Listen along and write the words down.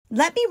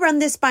Let me run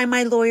this by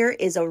my lawyer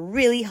is a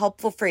really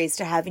helpful phrase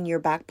to have in your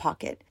back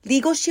pocket.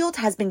 Legal Shield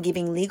has been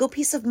giving legal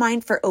peace of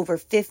mind for over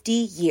 50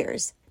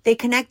 years. They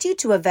connect you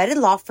to a vetted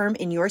law firm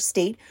in your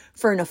state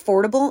for an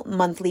affordable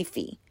monthly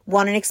fee.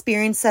 Want an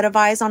experienced set of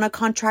eyes on a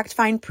contract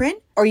fine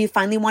print? Or you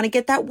finally want to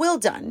get that will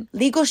done?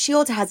 Legal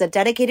Shield has a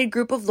dedicated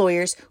group of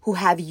lawyers who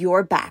have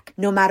your back,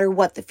 no matter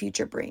what the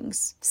future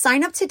brings.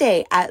 Sign up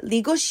today at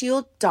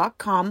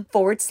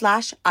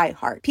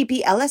LegalShield.com/iHeart.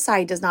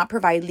 PPLSI does not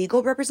provide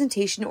legal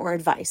representation or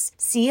advice.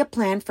 See a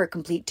plan for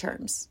complete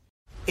terms.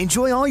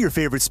 Enjoy all your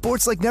favorite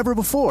sports like never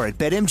before at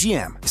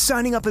BetMGM.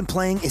 Signing up and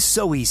playing is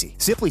so easy.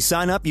 Simply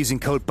sign up using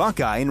code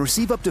Buckeye and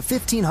receive up to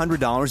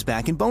 $1,500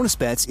 back in bonus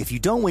bets if you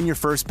don't win your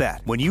first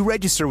bet. When you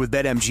register with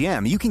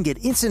BetMGM, you can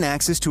get instant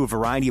access to a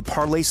variety of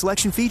parlay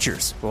selection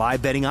features,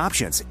 live betting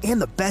options,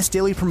 and the best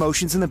daily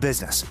promotions in the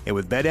business. And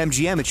with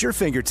BetMGM at your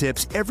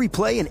fingertips, every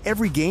play and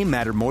every game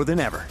matter more than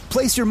ever.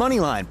 Place your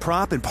moneyline,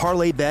 prop, and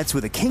parlay bets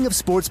with the king of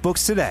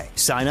sportsbooks today.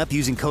 Sign up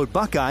using code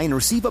Buckeye and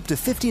receive up to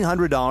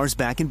 $1,500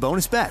 back in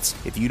bonus bets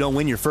if you don't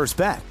win your first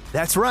bet.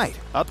 That's right,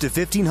 up to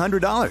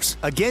 $1,500.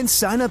 Again,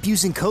 sign up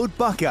using code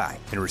Buckeye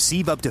and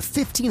receive up to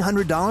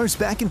 $1,500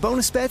 back in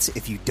bonus bets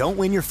if you don't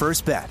win your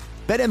first bet.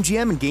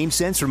 BetMGM and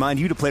GameSense remind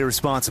you to play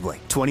responsibly.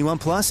 21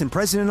 plus and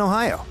present in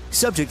Ohio.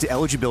 Subject to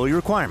eligibility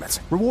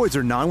requirements. Rewards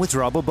are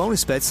non-withdrawable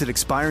bonus bets that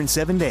expire in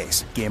 7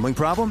 days. Gambling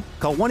problem?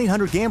 Call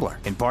 1-800-GAMBLER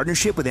in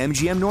partnership with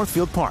MGM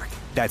Northfield Park.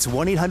 That's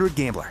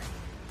 1-800-GAMBLER.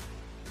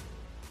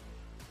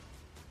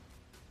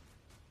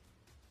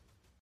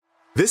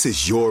 This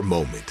is your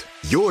moment,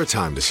 your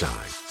time to shine,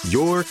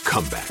 your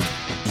comeback.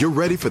 You're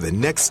ready for the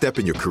next step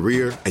in your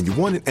career, and you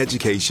want an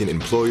education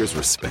employers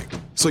respect.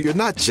 So you're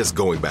not just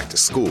going back to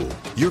school,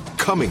 you're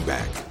coming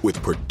back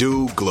with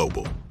Purdue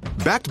Global.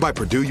 Backed by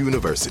Purdue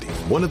University,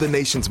 one of the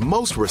nation's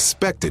most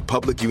respected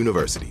public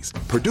universities,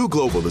 Purdue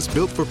Global is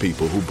built for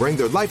people who bring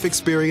their life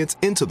experience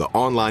into the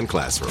online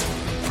classroom.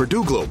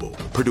 Purdue Global,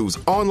 Purdue's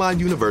online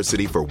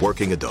university for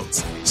working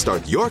adults.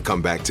 Start your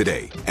comeback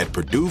today at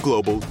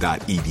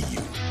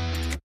purdueglobal.edu.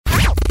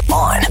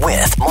 On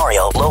with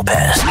Mario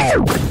Lopez.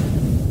 All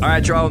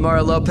right, y'all, with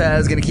Mario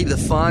Lopez. Going to keep the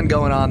fun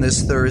going on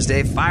this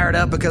Thursday. Fired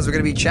up because we're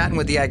going to be chatting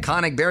with the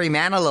iconic Barry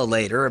Manilow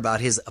later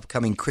about his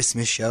upcoming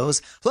Christmas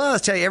shows.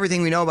 Plus, tell you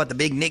everything we know about the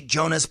big Nick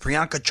Jonas,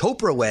 Priyanka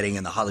Chopra wedding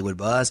in the Hollywood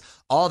buzz.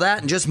 All that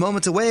and just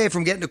moments away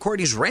from getting to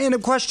Courtney's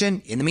random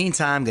question. In the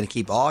meantime, going to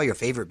keep all your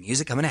favorite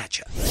music coming at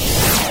you.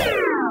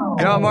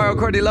 Yo, Mario,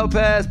 Courtney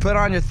Lopez, put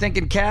on your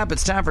thinking cap.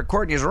 It's time for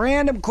Courtney's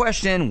random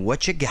question.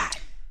 What you got?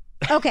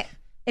 Okay.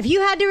 If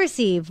you had to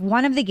receive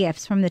one of the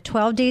gifts from the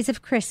 12 days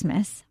of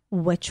Christmas,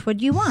 which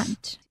would you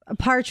want? A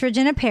partridge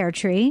in a pear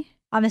tree.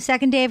 On the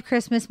second day of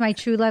Christmas, my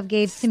true love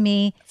gave to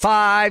me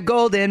 5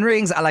 golden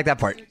rings. I like that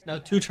part. No,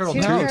 2 turtle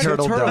Two doves.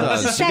 turtle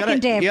doves.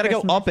 Second day of You got to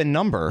go Christmas. up in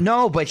number.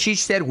 No, but she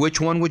said,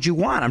 which one would you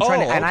want? I'm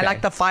trying to, and I okay.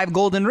 like the 5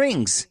 golden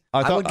rings.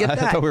 I would get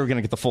that. I thought we were going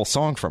to get the full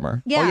song from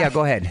her. Yeah. Oh, yeah,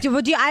 go ahead.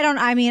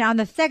 On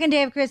the second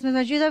day of Christmas,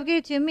 my true love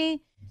gave to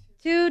me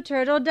 2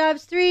 turtle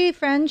doves, 3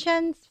 French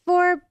hens,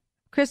 4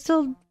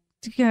 crystal...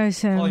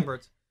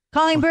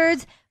 Calling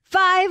birds,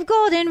 5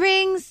 golden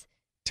rings.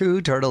 2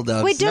 turtle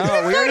doves. Wait, doesn't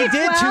it we start already at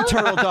did 12? 2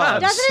 turtle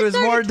doves. Doesn't it There's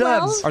start more at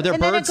 12? doves. Are there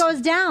and birds? then it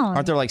goes down.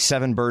 Aren't there like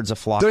 7 birds a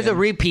flock? There's a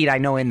repeat I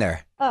know in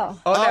there. Oh.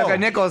 Okay,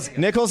 Nichols.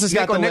 Nichols has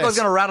got the Nichols list.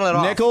 going to rattle it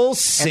off.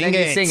 Nichols, sing and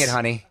then it. you sing it,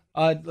 honey.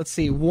 Let's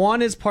see.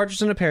 1 is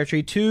partridge in a pear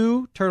tree.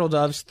 2 turtle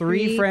doves.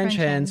 3 French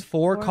hens.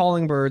 4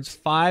 calling birds.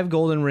 5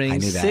 golden rings. I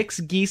knew that. 6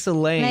 geese a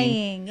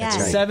laying. Yes.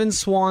 That's right. 7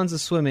 swans a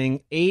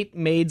swimming. 8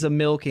 maids a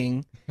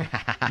milking.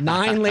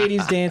 9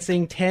 ladies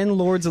dancing. 10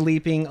 lords a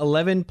leaping.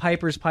 11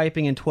 pipers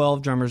piping, and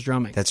 12 drummers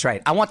drumming. That's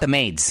right. I want the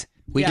maids.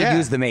 We could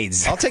use the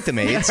maids. I'll take the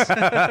maids.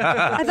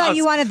 I thought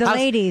you wanted the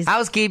ladies.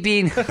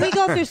 Housekeeping. We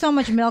go through so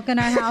much milk in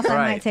our house, I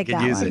might take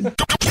that one.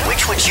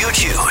 Which would you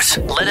choose?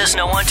 Let us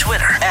know on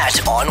Twitter at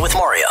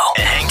 @OnWithMario.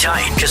 And hang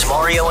tight, because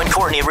Mario and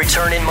Courtney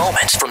return in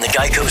moments from the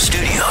Geico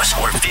Studios,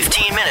 where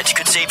 15 minutes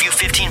could save you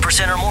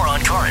 15% or more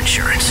on car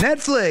insurance.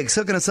 Netflix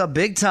hooking us up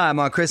big time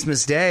on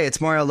Christmas Day.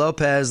 It's Mario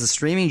Lopez, the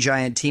streaming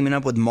giant, teaming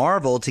up with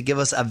Marvel to give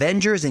us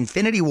Avengers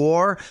Infinity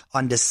War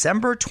on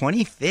December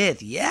 25th.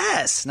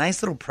 Yes,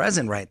 nice little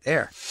present right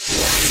there.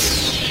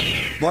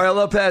 Mario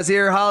Lopez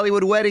here.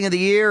 Hollywood wedding of the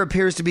year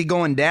appears to be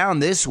going down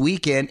this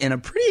weekend in a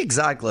pretty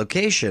exotic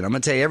location. I'm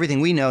going to tell you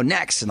everything we know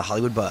next in the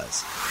Hollywood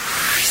Buzz.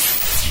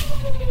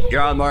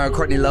 You're on Mario,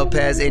 Courtney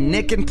Lopez, and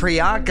Nick and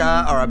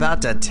Priyanka are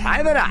about to tie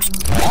it up.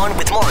 On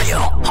with Mario,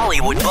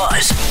 Hollywood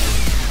Buzz.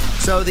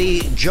 So the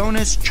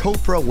Jonas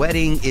Chopra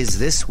wedding is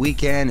this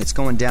weekend. It's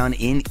going down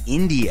in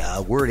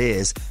India. Word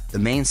is the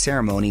main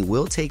ceremony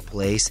will take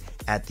place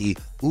at the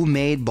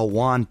Umaid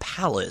Bhawan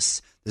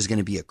Palace. There's going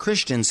to be a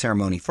Christian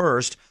ceremony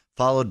first,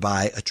 followed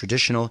by a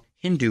traditional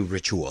Hindu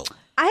ritual.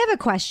 I have a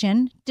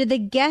question. Did the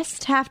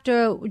guests have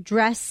to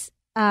dress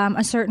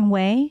a certain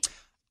way?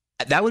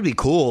 That would be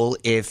cool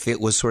if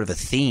it was sort of a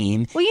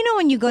theme. Well, you know,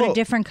 when you go to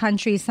different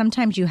countries,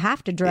 sometimes you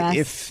have to dress.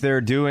 If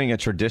they're doing a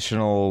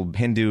traditional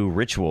Hindu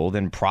ritual,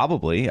 then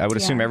probably. I would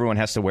assume everyone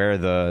has to wear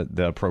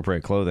the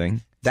appropriate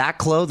clothing. That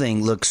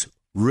clothing looks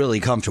really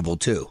comfortable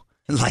too.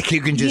 Like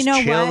you can just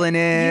chill what? in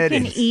it.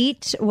 You can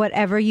eat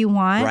whatever you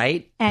want.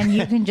 Right. And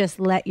you can just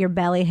let your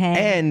belly hang.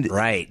 And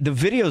right. The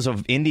videos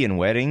of Indian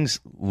weddings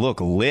look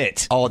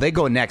lit. Oh, they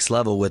go next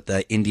level with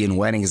the Indian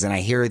weddings. And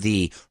I hear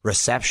the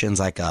reception's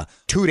like a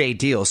 2-day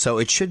deal. So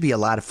it should be a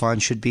lot of fun.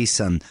 Should be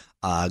some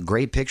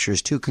great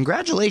pictures too.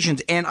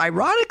 Congratulations. And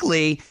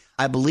ironically,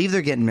 I believe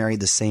they're getting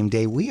married the same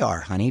day we are,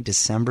 honey,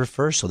 December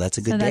 1st. So that's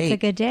a good day. That's a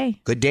good day.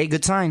 Good day,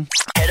 good sign.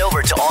 Head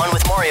over to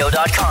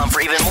OnWithMario.com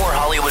for even more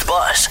Hollywood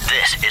buzz.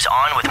 This is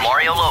On with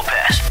Mario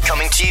Lopez.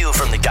 Coming to you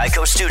from the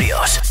Geico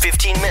Studios.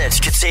 15 minutes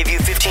could save you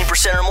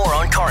 15% or more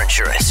on car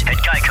insurance at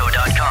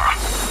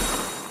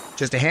Geico.com.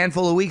 Just a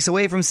handful of weeks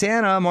away from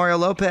Santa. Mario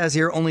Lopez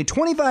here. Only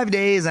 25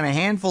 days and a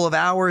handful of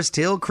hours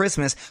till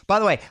Christmas. By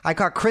the way, I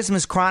caught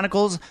Christmas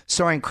Chronicles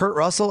starring Kurt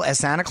Russell as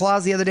Santa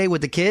Claus the other day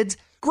with the kids.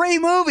 Great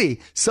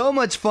movie. So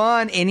much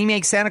fun. And he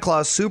makes Santa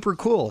Claus super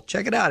cool.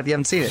 Check it out if you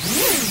haven't seen it.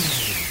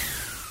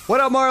 What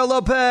up, Mario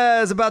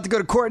Lopez? About to go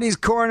to Courtney's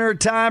Corner.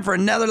 Time for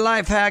another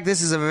life hack.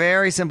 This is a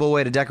very simple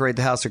way to decorate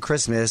the house for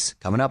Christmas.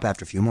 Coming up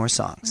after a few more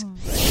songs.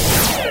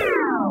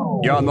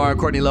 You're on Mario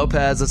Courtney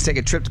Lopez. Let's take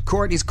a trip to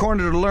Courtney's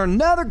Corner to learn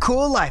another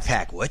cool life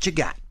hack. What you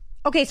got?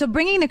 Okay, so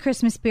bringing the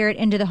Christmas spirit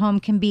into the home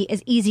can be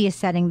as easy as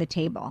setting the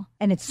table.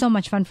 And it's so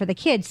much fun for the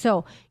kids.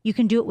 So you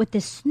can do it with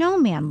this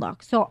snowman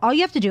look. So all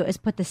you have to do is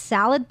put the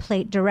salad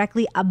plate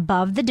directly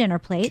above the dinner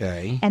plate.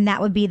 Okay. And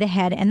that would be the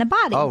head and the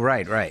body. Oh,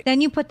 right.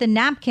 Then you put the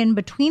napkin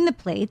between the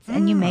plates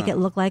and you make it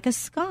look like a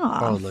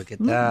scarf. Oh, look at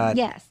that.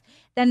 Yes.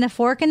 Then the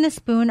fork and the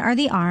spoon are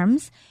the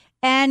arms.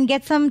 And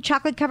get some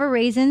chocolate covered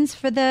raisins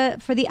for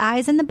the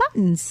eyes and the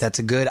buttons. That's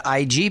a good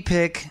IG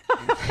pick.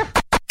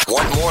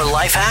 Want more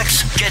life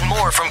hacks? Get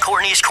more from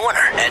Courtney's Corner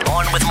at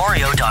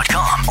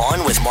OnWithMario.com.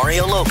 On with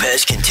Mario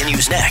Lopez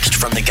continues next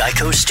from the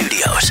Geico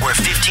Studios, where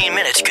 15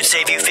 minutes could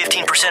save you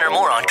 15% or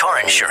more on car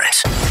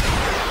insurance.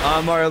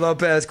 I'm Mario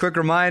Lopez. Quick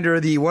reminder,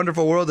 the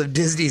wonderful world of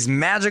Disney's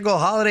magical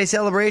holiday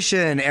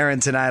celebration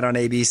airing tonight on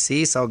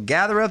ABC. So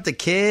gather up the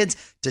kids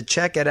to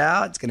check it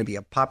out. It's going to be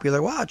a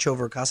popular watch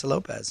over at Casa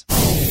Lopez.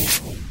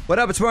 What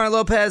up, it's Mario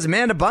Lopez.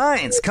 Amanda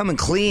Bynes coming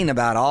clean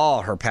about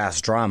all her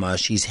past drama.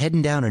 She's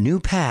heading down a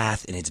new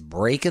path, and it's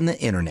breaking the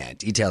internet.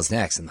 Details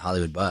next in the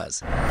Hollywood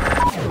Buzz.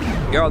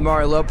 You're with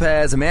Mario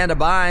Lopez. Amanda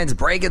Bynes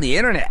breaking the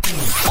internet.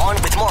 On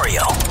with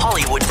Mario,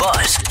 Hollywood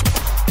Buzz.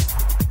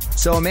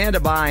 So Amanda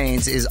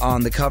Bynes is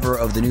on the cover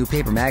of the new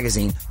Paper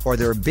magazine for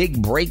their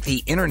big Break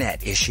the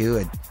Internet issue.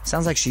 It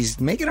sounds like she's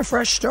making a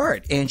fresh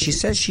start. And she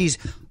says she's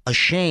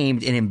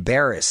ashamed and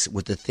embarrassed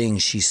with the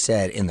things she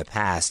said in the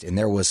past. And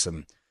there was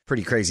some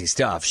pretty crazy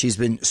stuff. She's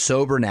been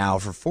sober now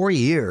for 4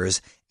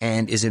 years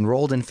and is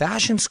enrolled in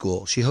fashion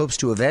school. She hopes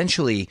to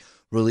eventually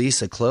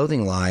release a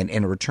clothing line,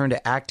 and a return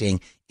to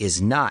acting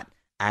is not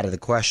out of the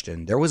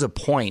question. There was a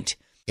point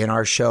in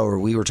our show where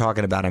we were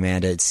talking about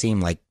Amanda. It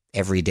seemed like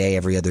every day,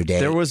 every other day.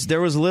 There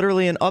was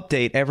literally an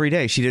update every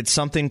day. She did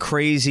something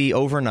crazy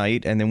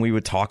overnight, and then we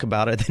would talk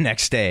about it the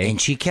next day. And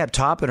she kept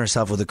topping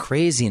herself with the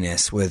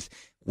craziness. With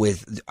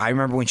I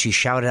remember when she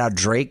shouted out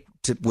Drake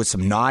with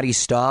some naughty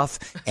stuff,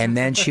 and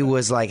then she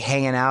was like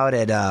hanging out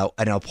at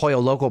an El Pollo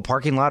Loco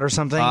parking lot or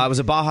something. It was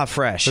a Baja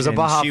Fresh. It was a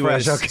Baja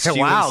Fresh.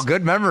 Okay, wow,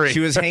 good memory. She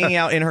was hanging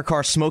out in her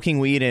car, smoking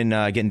weed and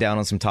getting down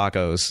on some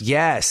tacos.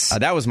 Yes,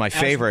 that was my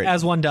favorite.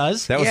 As one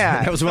does.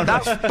 That was one.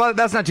 But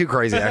that's not too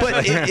crazy. Actually.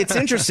 But it's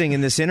interesting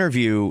in this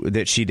interview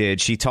that she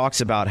did. She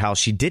talks about how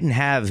she didn't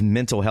have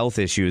mental health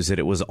issues; that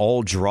it was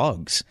all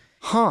drugs.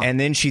 Huh. And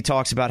then she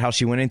talks about how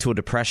she went into a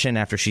depression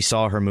after she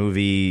saw her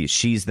movie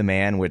She's the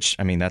Man, which,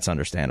 I mean, that's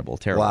understandable.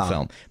 Terrible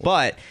film.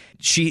 But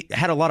she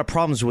had a lot of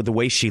problems with the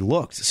way she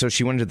looked. So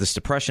she went into this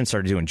depression,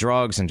 started doing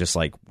drugs, and just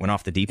like went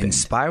off the deep end.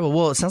 Spiral.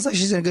 Well, it sounds like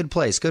she's in a good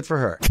place. Good for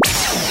her.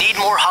 Need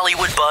more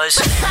Hollywood buzz?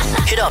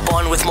 Hit up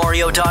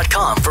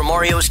OnWithMario.com for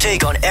Mario's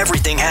take on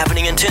everything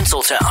happening in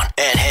Tinseltown.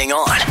 And hang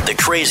on, the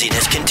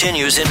craziness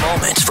continues in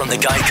moments from the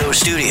Geico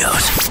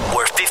Studios,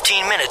 where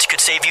 15 minutes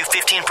could save you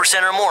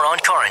 15% or more on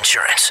car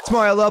insurance. It's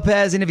Mario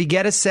Lopez, and if you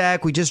get a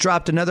sec, we just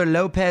dropped another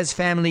Lopez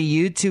family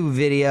YouTube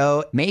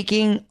video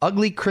making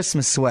ugly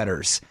Christmas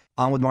sweaters.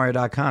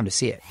 OnWithMario.com to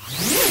see it.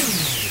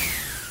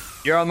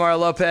 You're on Mario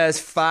Lopez,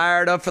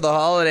 fired up for the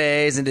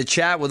holidays, and to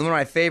chat with one of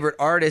my favorite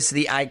artists,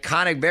 the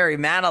iconic Barry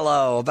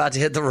Manilow, about to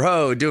hit the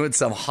road, doing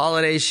some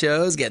holiday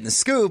shows, getting the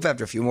scoop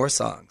after a few more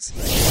songs.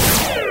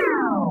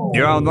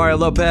 You're on Mario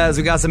Lopez.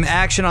 We got some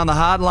action on the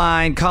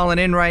hotline. Calling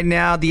in right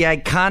now, the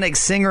iconic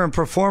singer and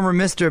performer,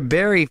 Mr.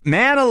 Barry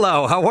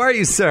Manilow. How are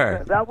you,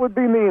 sir? That would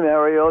be me,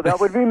 Mario. That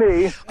would be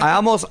me. I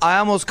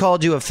almost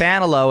called you a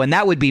Fanilo, and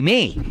that would be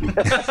me.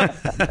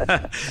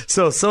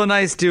 So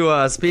nice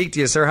to speak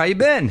to you, sir. How you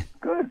been?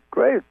 Good,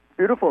 great,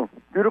 beautiful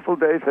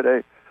day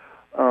today.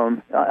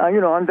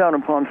 I'm down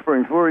in Palm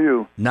Springs. Where are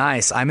you?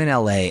 Nice. I'm in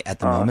L.A. at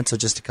the moment, so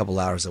just a couple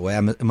hours away.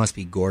 It must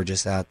be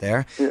gorgeous out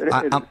there.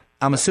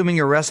 I'm assuming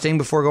you're resting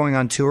before going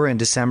on tour in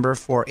December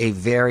for a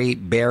very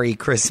Barry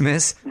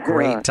Christmas.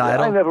 Great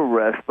title. I never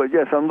rest, but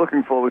yes, I'm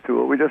looking forward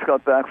to it. We just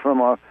got back from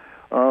our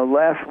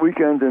last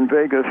weekend in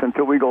Vegas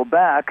until we go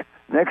back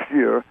next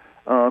year.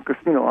 because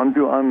I'm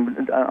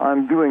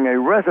doing a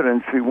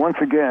residency once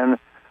again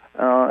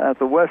at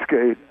the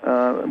Westgate,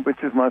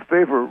 which is my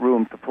favorite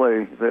room to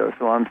play there.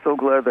 So I'm so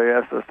glad they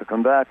asked us to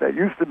come back. That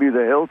used to be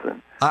the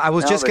Hilton. I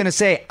was just going to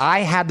say,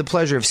 I had the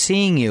pleasure of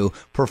seeing you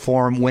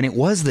perform when it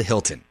was the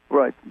Hilton.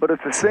 Right, but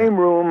it's the same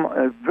room,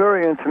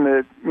 very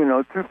intimate,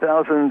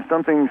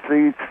 2,000-something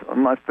seats,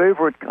 my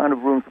favorite kind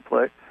of room to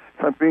play.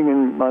 It's like being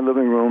in my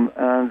living room,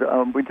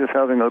 and we're just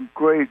having a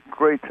great,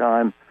 great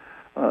time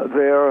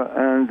there.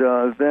 And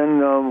then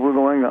we're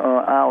going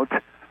out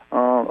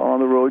on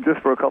the road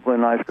just for a couple of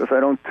nights, because I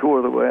don't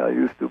tour the way I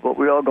used to, but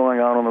we are going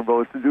out on the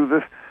road to do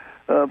this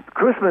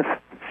Christmas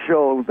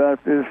show that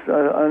is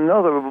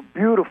another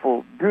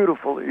beautiful,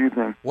 beautiful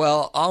evening.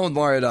 Well,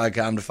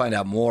 onwithmario.com to find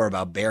out more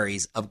about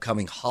Barry's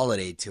upcoming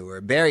holiday tour.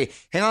 Barry,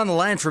 hang on the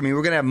line for me.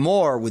 We're going to have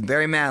more with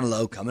Barry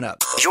Manilow coming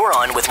up. You're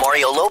on with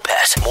Mario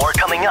Lopez. More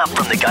coming up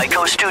from the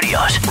Geico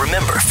Studios.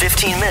 Remember,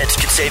 15 minutes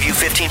could save you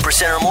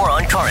 15% or more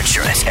on car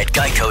insurance at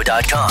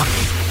geico.com.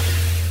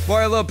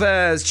 Mario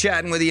Lopez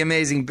chatting with the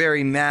amazing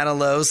Barry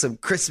Manilow. Some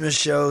Christmas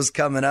shows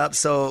coming up.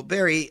 So,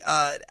 Barry,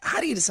 how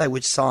do you decide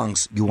which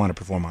songs you want to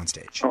perform on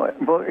stage?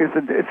 Well, it's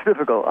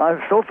difficult.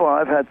 So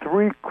far, I've had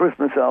 3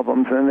 Christmas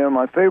albums, and they're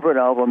my favorite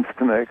albums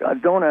to make.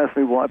 Don't ask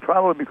me why.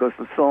 Probably because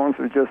the songs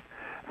are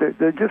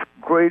they're just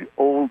great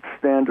old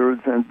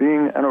standards. And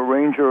being an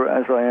arranger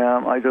as I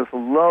am, I just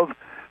love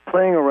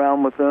playing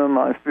around with them.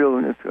 I feel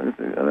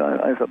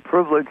it's a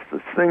privilege to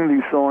sing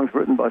these songs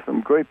written by some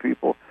great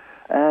people.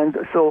 And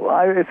so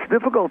it's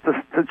difficult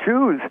to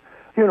choose.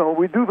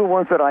 We do the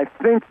ones that I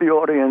think the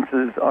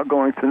audiences are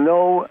going to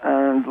know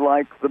and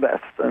like the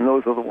best, and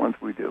those are the ones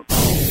we do.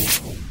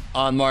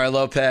 On Mario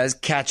Lopez,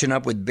 catching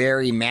up with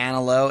Barry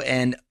Manilow,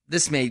 and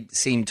this may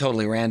seem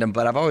totally random,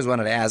 but I've always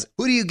wanted to ask,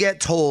 who do you get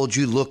told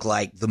you look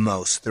like the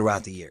most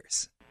throughout the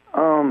years? I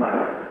don't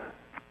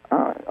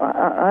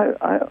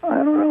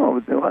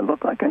know. Do I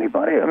look like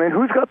anybody? I mean,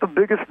 who's got the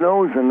biggest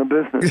nose in the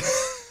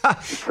business?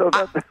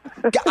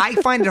 I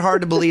find it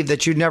hard to believe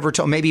that you never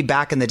told, maybe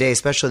back in the day,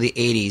 especially the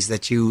 80s,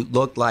 that you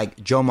looked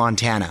like Joe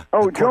Montana.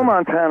 Oh, Joe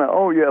Montana.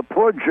 Oh, yeah.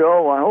 Poor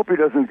Joe. I hope he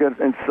doesn't get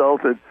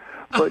insulted.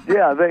 But,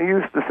 yeah, they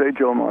used to say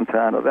Joe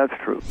Montana. That's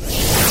true.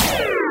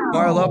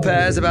 Mario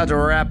Lopez about to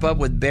wrap up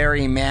with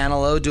Barry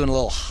Manilow, doing a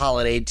little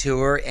holiday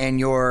tour, and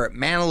your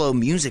Manilow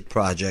music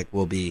project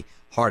will be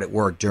hard at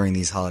work during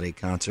these holiday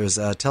concerts.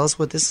 Tell us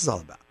what this is all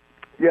about.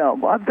 Yeah,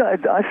 well,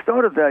 I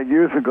started that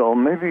years ago,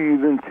 maybe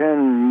even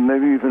 10,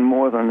 maybe even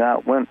more than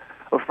that, when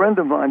a friend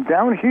of mine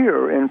down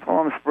here in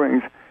Palm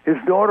Springs, his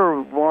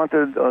daughter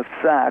wanted a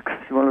sax.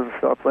 She wanted to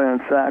start playing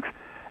sax,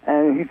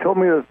 and he told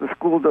me that the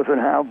school doesn't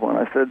have one.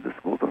 I said, the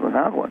school doesn't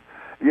have one.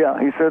 Yeah,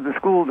 he said the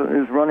school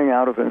is running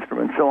out of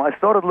instruments. So I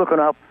started looking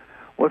up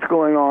what's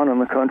going on in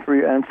the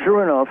country, and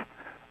sure enough,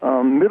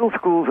 middle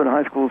schools and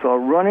high schools are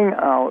running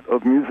out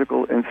of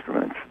musical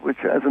instruments, which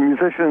as a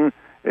musician,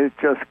 it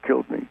just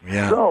killed me.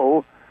 Yeah.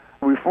 So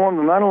we formed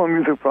the Manilow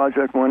Music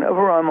Project.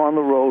 Whenever I'm on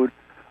the road,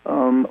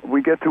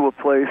 we get to a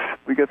place,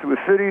 we get to a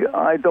city,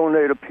 I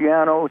donate a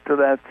piano to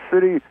that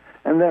city,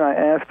 and then I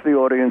ask the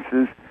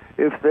audiences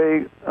if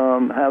they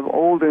have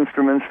old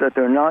instruments that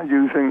they're not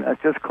using,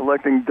 just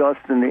collecting dust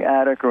in the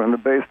attic or in the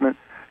basement,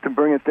 to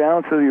bring it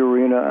down to the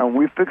arena, and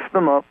we fix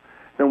them up,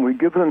 then we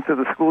give them to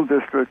the school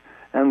district,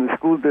 and the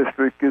school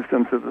district gives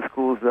them to the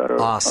schools that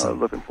are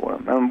looking for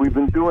them. And we've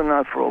been doing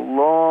that for a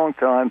long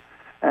time.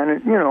 And,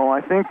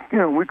 I think,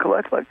 we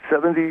collect like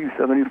 70,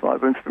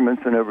 75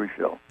 instruments in every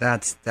show.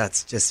 That's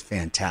just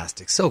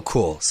fantastic. So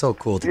cool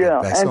to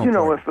get back. And,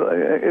 so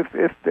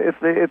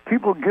if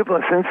people give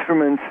us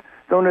instruments,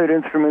 donate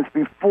instruments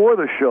before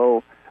the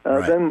show,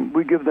 then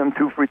we give them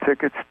 2 free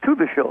tickets to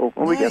the show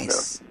when we get there.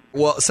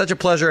 Well, such a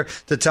pleasure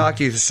to talk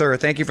to you, sir.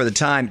 Thank you for the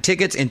time.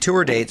 Tickets and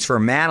tour dates for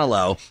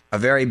Manilow, A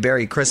Very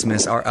Barry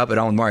Christmas, are up at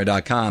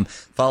onwithmario.com.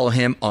 Follow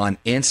him on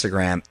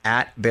Instagram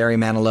at Barry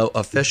Manilow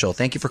Official.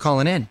 Thank you for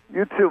calling in.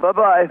 You too.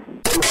 Bye-bye.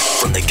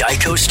 From the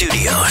Geico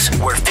Studios,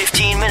 where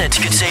 15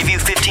 minutes could save you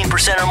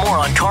 15% or more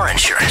on car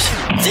insurance.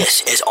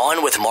 This is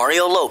On with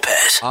Mario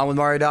Lopez.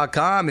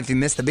 Onwithmario.com. If you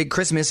missed the big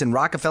Christmas in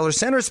Rockefeller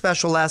Center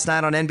special last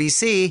night on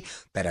NBC,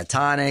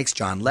 Pentatonics,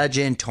 John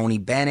Legend, Tony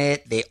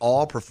Bennett, they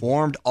all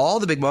performed all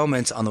the big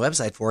moments on the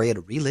website for you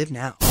to relive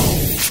now.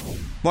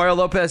 Mario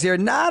Lopez here.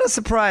 Not a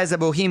surprise that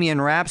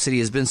Bohemian Rhapsody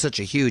has been such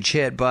a huge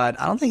hit, but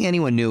I don't think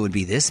anyone knew it would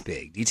be this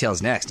big.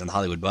 Details next on the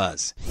Hollywood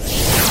Buzz.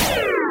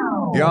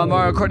 You're on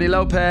Mario Courtney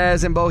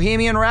Lopez and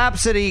Bohemian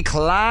Rhapsody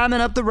climbing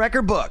up the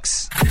record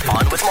books.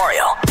 On with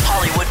Mario,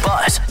 Hollywood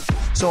Buzz.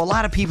 So a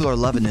lot of people are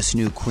loving this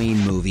new Queen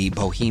movie,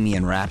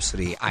 Bohemian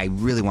Rhapsody. I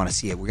really want to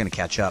see it. We're going to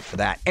catch up for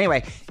that.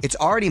 Anyway, it's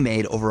already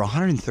made over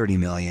 $130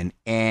 million,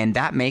 and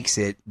that makes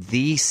it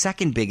the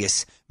second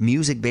biggest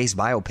music-based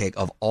biopic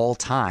of all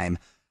time.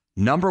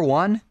 Number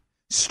 1,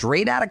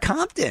 Straight Outta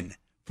Compton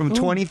from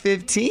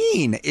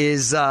 2015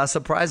 is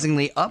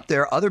surprisingly up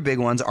there. Other big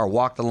ones are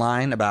Walk the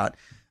Line, about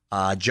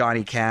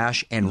Johnny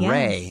Cash, and Yes.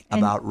 Ray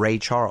about Ray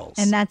Charles.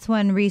 And that's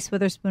when Reese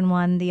Witherspoon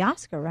won the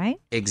Oscar, right?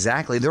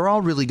 Exactly. They're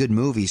all really good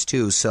movies,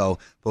 too. So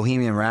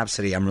Bohemian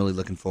Rhapsody, I'm really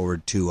looking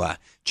forward to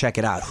check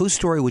it out. Whose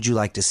story would you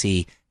like to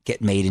see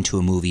get made into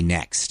a movie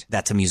next?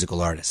 That's a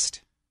musical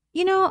artist.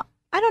 You know,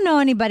 I don't know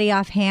anybody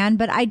offhand,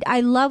 but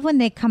I love when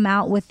they come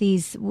out with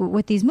these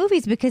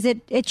movies because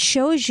it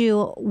shows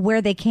you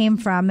where they came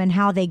from and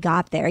how they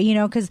got there. You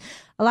know, because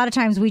a lot of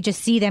times we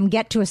just see them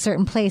get to a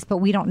certain place, but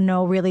we don't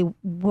know really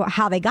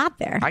how they got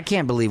there. I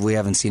can't believe we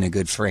haven't seen a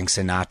good Frank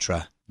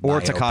Sinatra Or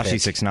biopic. Tekashi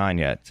 6ix9ine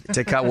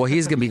yet. Well,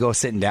 he's gonna go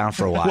sitting down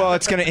for a while. Well,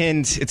 it's gonna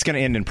end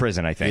in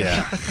prison, I think.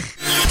 Yeah.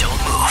 Don't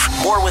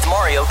move. More with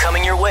Mario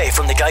coming your way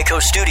from the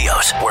Geico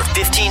Studios, where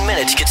 15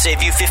 minutes could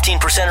save you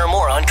 15% or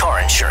more on car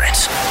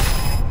insurance.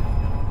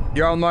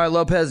 You're on Mario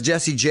Lopez.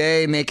 Jessie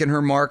J making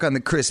her mark on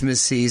the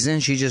Christmas season.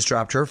 She just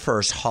dropped her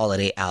first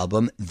holiday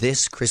album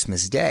this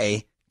Christmas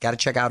Day. Got to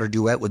check out her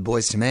duet with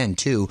Boyz II Men,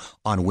 too,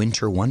 on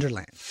Winter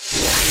Wonderland.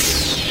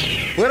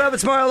 What up?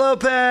 It's Mario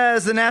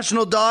Lopez. The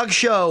National Dog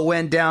Show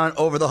went down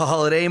over the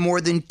holiday.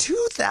 More than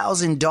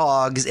 2,000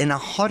 dogs in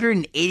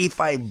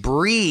 185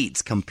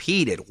 breeds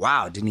competed.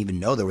 Wow, didn't even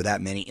know there were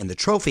that many. And the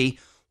trophy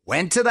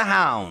went to the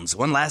Hounds.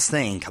 One last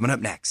thing coming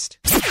up next.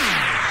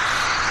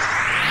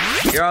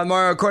 You're on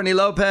Mario Courtney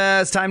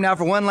Lopez. Time now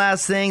for one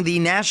last thing. The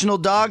National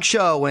Dog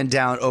Show went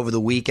down over the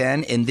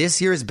weekend. In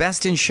this year's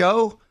Best in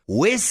Show,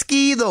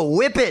 Whiskey the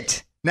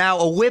Whippet. Now,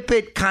 a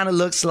whippet kind of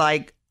looks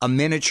like a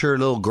miniature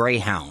little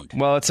greyhound.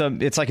 Well,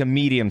 it's like a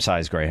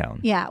medium-sized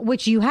greyhound. Yeah,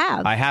 which you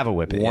have. I have a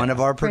whippet. One of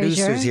our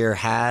producers Frasier. here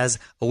has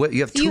a whippet.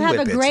 You have two You have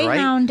whippets, a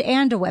greyhound right?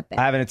 and a whippet.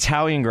 I have an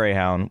Italian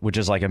greyhound, which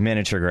is like a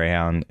miniature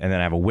greyhound, and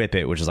then I have a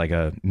whippet, which is like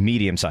a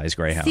medium-sized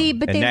greyhound. See,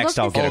 but and they next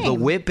look I'll the get same. a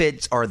The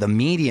whippets are the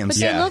medium but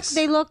size.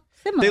 they look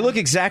similar. They look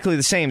exactly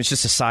the same. It's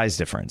just a size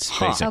difference,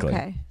 basically.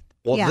 Okay.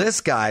 Well, Yeah. this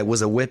guy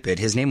was a whippet.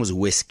 His name was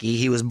Whiskey.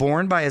 He was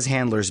born by his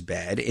handler's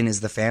bed and is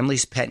the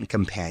family's pet and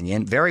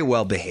companion. Very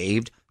well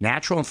behaved,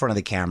 natural in front of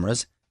the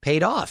cameras,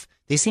 paid off.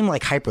 They seem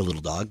like hyper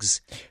little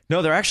dogs.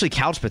 No, they're actually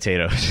couch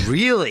potatoes.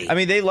 Really? I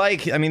mean, they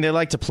like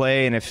to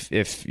play, and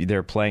if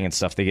they're playing and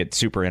stuff, they get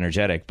super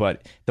energetic.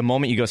 But the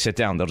moment you go sit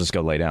down, they'll just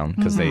go lay down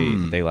because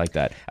they like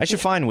that. I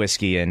should find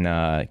Whiskey and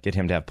get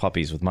him to have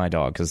puppies with my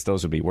dog because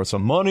those would be worth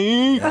some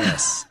money.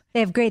 Yes. They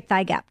have great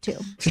thigh gap, too.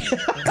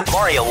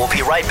 Mario will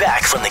be right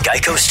back from the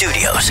Geico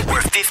Studios,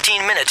 where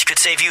 15 minutes could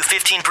save you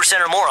 15%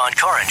 or more on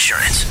car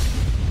insurance.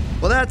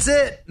 Well, that's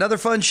it. Another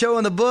fun show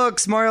in the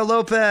books. Mario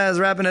Lopez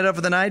wrapping it up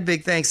for the night.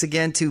 Big thanks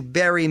again to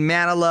Barry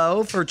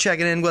Manilow for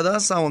checking in with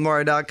us on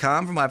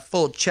WithMario.com for my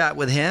full chat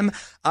with him.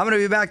 I'm going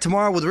to be back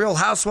tomorrow with Real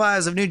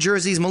Housewives of New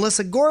Jersey's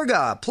Melissa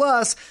Gorga,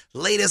 plus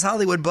latest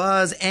Hollywood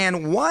buzz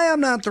and why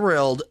I'm not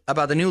thrilled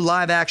about the new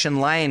live-action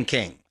Lion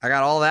King. I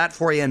got all that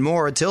for you and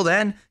more. Until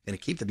then, going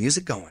to keep the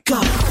music going.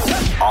 Go!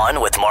 On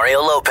with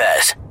Mario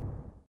Lopez.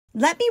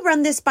 Let me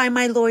run this by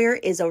my lawyer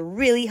is a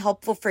really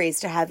helpful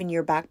phrase to have in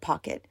your back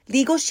pocket.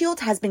 Legal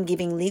Shield has been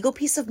giving legal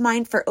peace of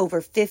mind for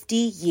over 50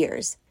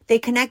 years. They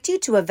connect you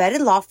to a vetted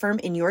law firm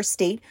in your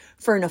state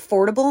for an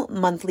affordable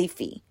monthly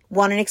fee.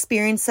 Want an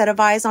experienced set of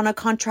eyes on a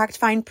contract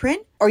fine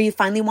print? Or you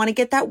finally want to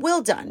get that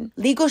will done?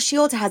 Legal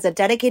Shield has a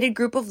dedicated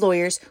group of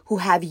lawyers who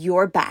have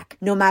your back,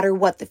 no matter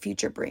what the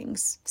future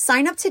brings.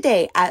 Sign up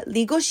today at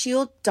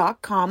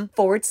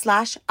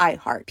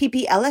LegalShield.com/iHeart.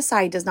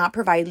 PPLSI does not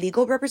provide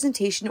legal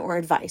representation or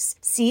advice.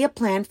 See a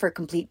plan for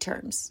complete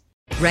terms.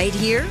 Right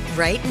here,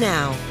 right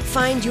now.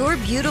 Find your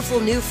beautiful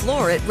new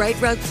floor at Right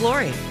Rug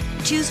Flooring.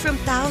 Choose from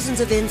thousands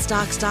of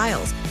in-stock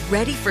styles,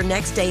 ready for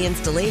next day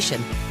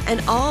installation,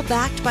 and all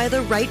backed by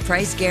the right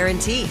price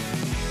guarantee.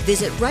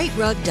 Visit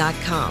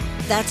rightrug.com.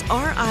 That's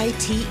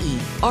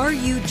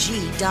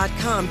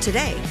RITERUG.com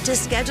today to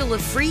schedule a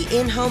free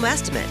in-home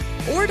estimate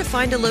or to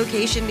find a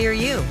location near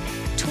you.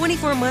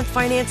 24-month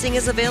financing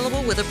is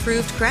available with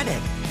approved credit.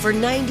 For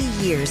 90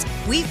 years,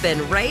 we've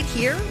been right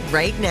here,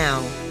 right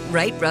now.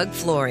 Right Rug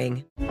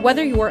Flooring.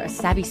 Whether you're a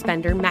savvy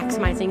spender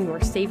maximizing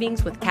your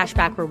savings with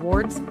cashback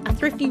rewards, a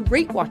thrifty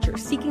rate watcher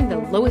seeking the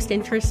lowest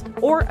interest,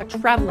 or a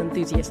travel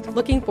enthusiast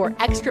looking for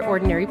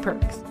extraordinary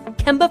perks,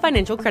 Kemba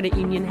Financial Credit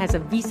Union has a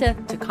visa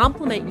to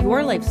complement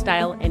your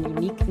lifestyle and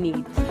unique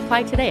needs.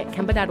 Apply today at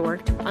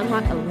Kemba.org to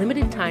unlock a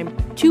limited time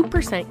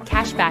 2%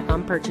 cash back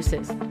on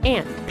purchases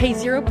and pay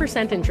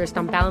 0% interest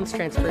on balance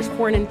transfers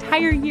for an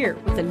entire year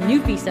with a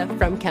new visa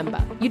from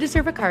Kemba. You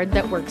deserve a card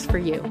that works for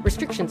you.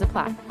 Restrictions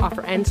apply.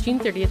 Offer ends June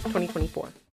 30th, 2024.